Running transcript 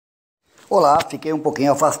Olá, fiquei um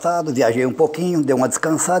pouquinho afastado, viajei um pouquinho, dei uma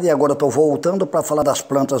descansada e agora estou voltando para falar das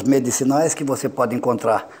plantas medicinais que você pode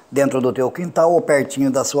encontrar dentro do teu quintal ou pertinho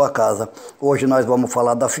da sua casa. Hoje nós vamos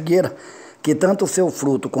falar da figueira, que tanto o seu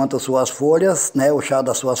fruto quanto as suas folhas, o chá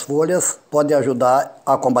das suas folhas, pode ajudar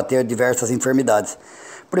a combater diversas enfermidades.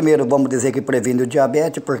 Primeiro, vamos dizer que previne o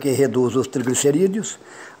diabetes, porque reduz os triglicerídeos,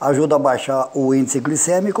 ajuda a baixar o índice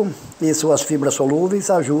glicêmico e suas fibras solúveis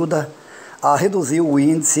ajuda a reduzir o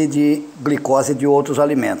índice de glicose de outros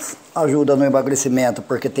alimentos. Ajuda no emagrecimento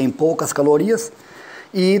porque tem poucas calorias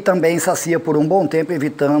e também sacia por um bom tempo,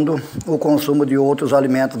 evitando o consumo de outros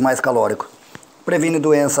alimentos mais calóricos. Previne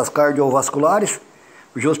doenças cardiovasculares,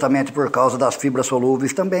 justamente por causa das fibras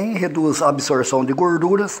solúveis também, reduz a absorção de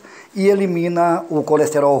gorduras e elimina o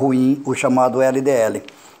colesterol ruim, o chamado LDL.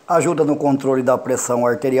 Ajuda no controle da pressão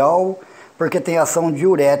arterial, porque tem ação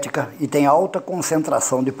diurética e tem alta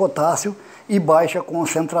concentração de potássio e baixa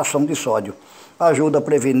concentração de sódio. Ajuda a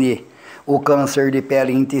prevenir o câncer de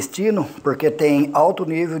pele e intestino, porque tem alto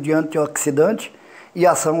nível de antioxidante e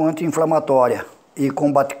ação anti-inflamatória e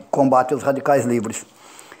combate os radicais livres.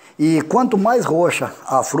 E quanto mais roxa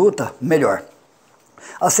a fruta, melhor.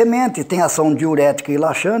 A semente tem ação diurética e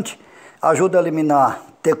laxante, ajuda a eliminar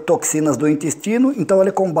toxinas do intestino, então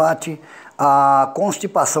ele combate a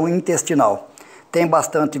constipação intestinal. Tem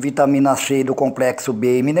bastante vitamina C do complexo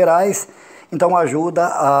B e minerais, então ajuda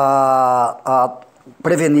a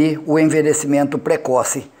prevenir o envelhecimento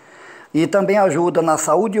precoce. E também ajuda na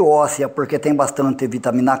saúde óssea, porque tem bastante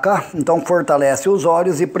vitamina K, então fortalece os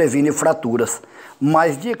olhos e previne fraturas.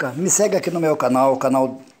 Mais dica? Me segue aqui no meu canal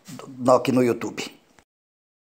aqui no YouTube.